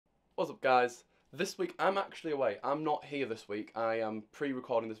What's up guys? This week I'm actually away. I'm not here this week. I am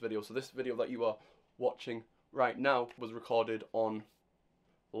pre-recording this video. So this video that you are watching right now was recorded on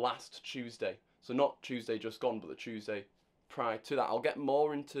last Tuesday. So not Tuesday just gone, but the Tuesday prior to that. I'll get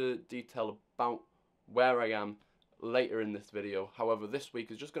more into detail about where I am later in this video. However, this week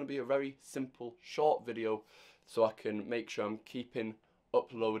is just going to be a very simple, short video so I can make sure I'm keeping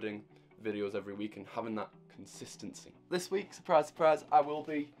uploading videos every week and having that consistency. This week, surprise, surprise, I will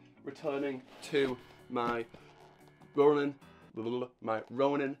be returning to my Ronin.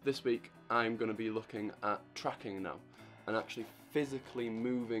 This week, I'm going to be looking at tracking now and actually physically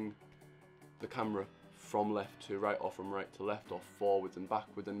moving the camera from left to right or from right to left or forwards and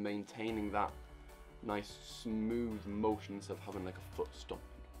backwards and maintaining that nice smooth motion instead of having like a foot stomping.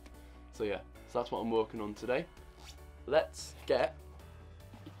 So yeah, so that's what I'm working on today. Let's get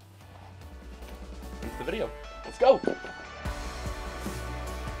into the video. Let's go!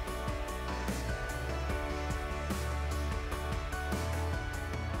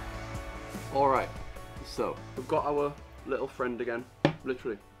 Alright, so we've got our little friend again,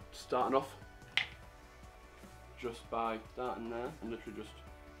 literally starting off just by starting there and literally just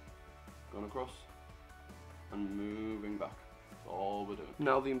going across and moving back. That's all we're doing.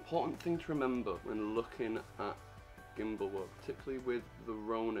 Now the important thing to remember when looking at gimbal work, particularly with the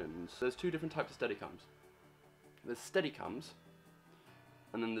Ronins, there's two different types of Steadicams. There's Steadicams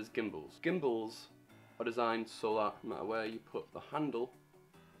and then there's gimbals. Gimbals are designed so that no matter where you put the handle,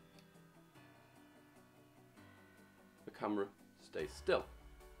 the camera stays still.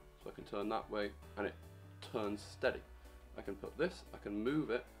 So I can turn that way and it turns steady. I can put this, I can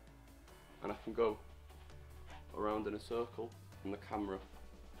move it, and I can go around in a circle and the camera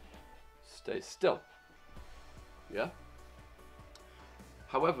stays still. Yeah?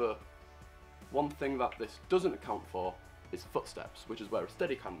 However, one thing that this doesn't account for is footsteps, which is where a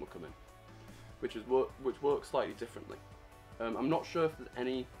Steadicam will come in, which works slightly differently. I'm not sure if there's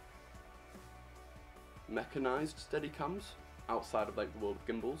any mechanized Steadicams outside of like the world of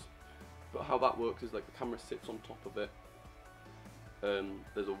gimbals, but how that works is like the camera sits on top of it.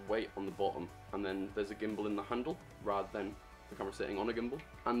 There's a weight on the bottom, and then there's a gimbal in the handle rather than the camera sitting on a gimbal,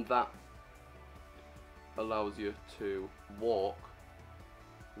 and that allows you to walk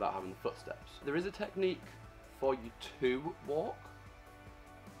without having the footsteps. There is a technique for you to walk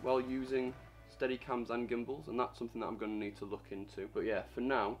while using Steadicams and gimbals, and that's something that I'm going to need to look into. But yeah, for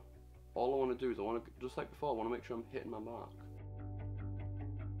now, all I want to do is I want to, just like before, I want to make sure I'm hitting my mark.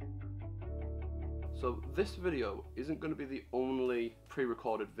 So this video isn't going to be the only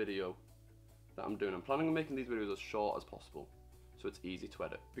pre-recorded video that I'm doing. I'm planning on making these videos as short as possible so it's easy to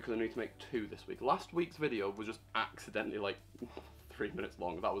edit, because I need to make two this week. Last week's video was just accidentally like 3 minutes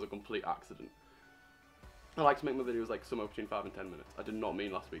long. That was a complete accident. I like to make my videos like somewhere between 5 and 10 minutes. I did not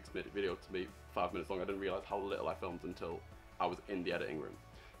mean last week's video to be 5 minutes long. I didn't realise how little I filmed until I was in the editing room.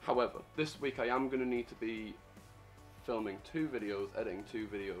 However, this week I am going to need to be filming 2 videos, editing 2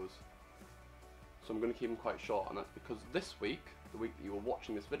 videos, so I'm going to keep them quite short, and that's because this week, the week that you were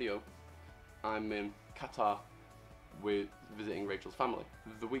watching this video, I'm in Qatar with visiting Rachel's family.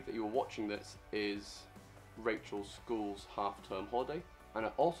 The week that you were watching this is Rachel's school's half-term holiday, and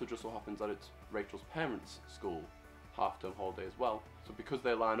it also just so happens that it's Rachel's parents' school half-term holiday as well. So because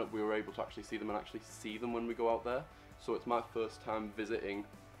they line up, we were able to actually see them and actually see them when we go out there. So it's my first time visiting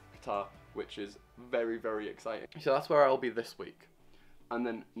Qatar, which is very, very exciting. So that's where I'll be this week. And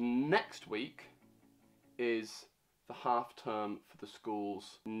then next week is the half term for the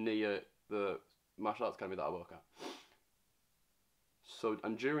schools near the martial arts academy that I work at. So,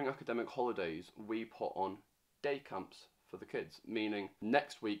 and during academic holidays, we put on day camps for the kids, meaning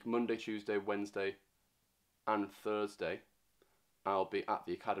next week, Monday, Tuesday, Wednesday, and Thursday, I'll be at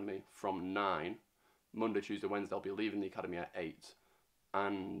the academy from 9. Monday, Tuesday, Wednesday, I'll be leaving the academy at 8.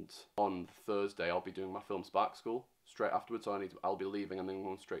 And on Thursday, I'll be doing my film Spark School straight afterwards, so I'll be leaving and then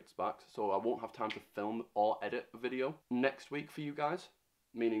going straight to Sparks. So I won't have time to film or edit a video next week for you guys,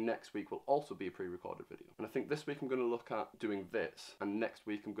 meaning next week will also be a pre-recorded video. And I think this week I'm going to look at doing this, and next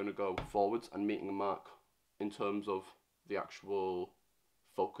week I'm going to go forwards and meeting a mark in terms of the actual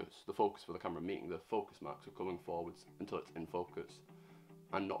focus, the focus for the camera, meeting the focus mark, so coming forwards until it's in focus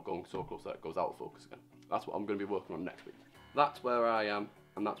and not going so close that it goes out of focus again. That's what I'm going to be working on next week. That's where I am,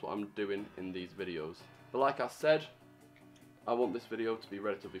 and that's what I'm doing in these videos. But like I said, I want this video to be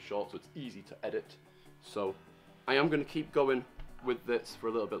relatively short so it's easy to edit. So I am going to keep going with this for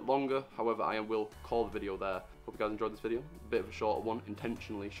a little bit longer. However, I will call the video there. Hope you guys enjoyed this video. A bit of a shorter one,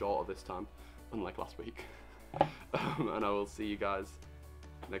 intentionally shorter this time, unlike last week. And I will see you guys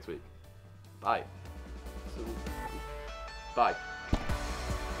next week. Bye. Bye.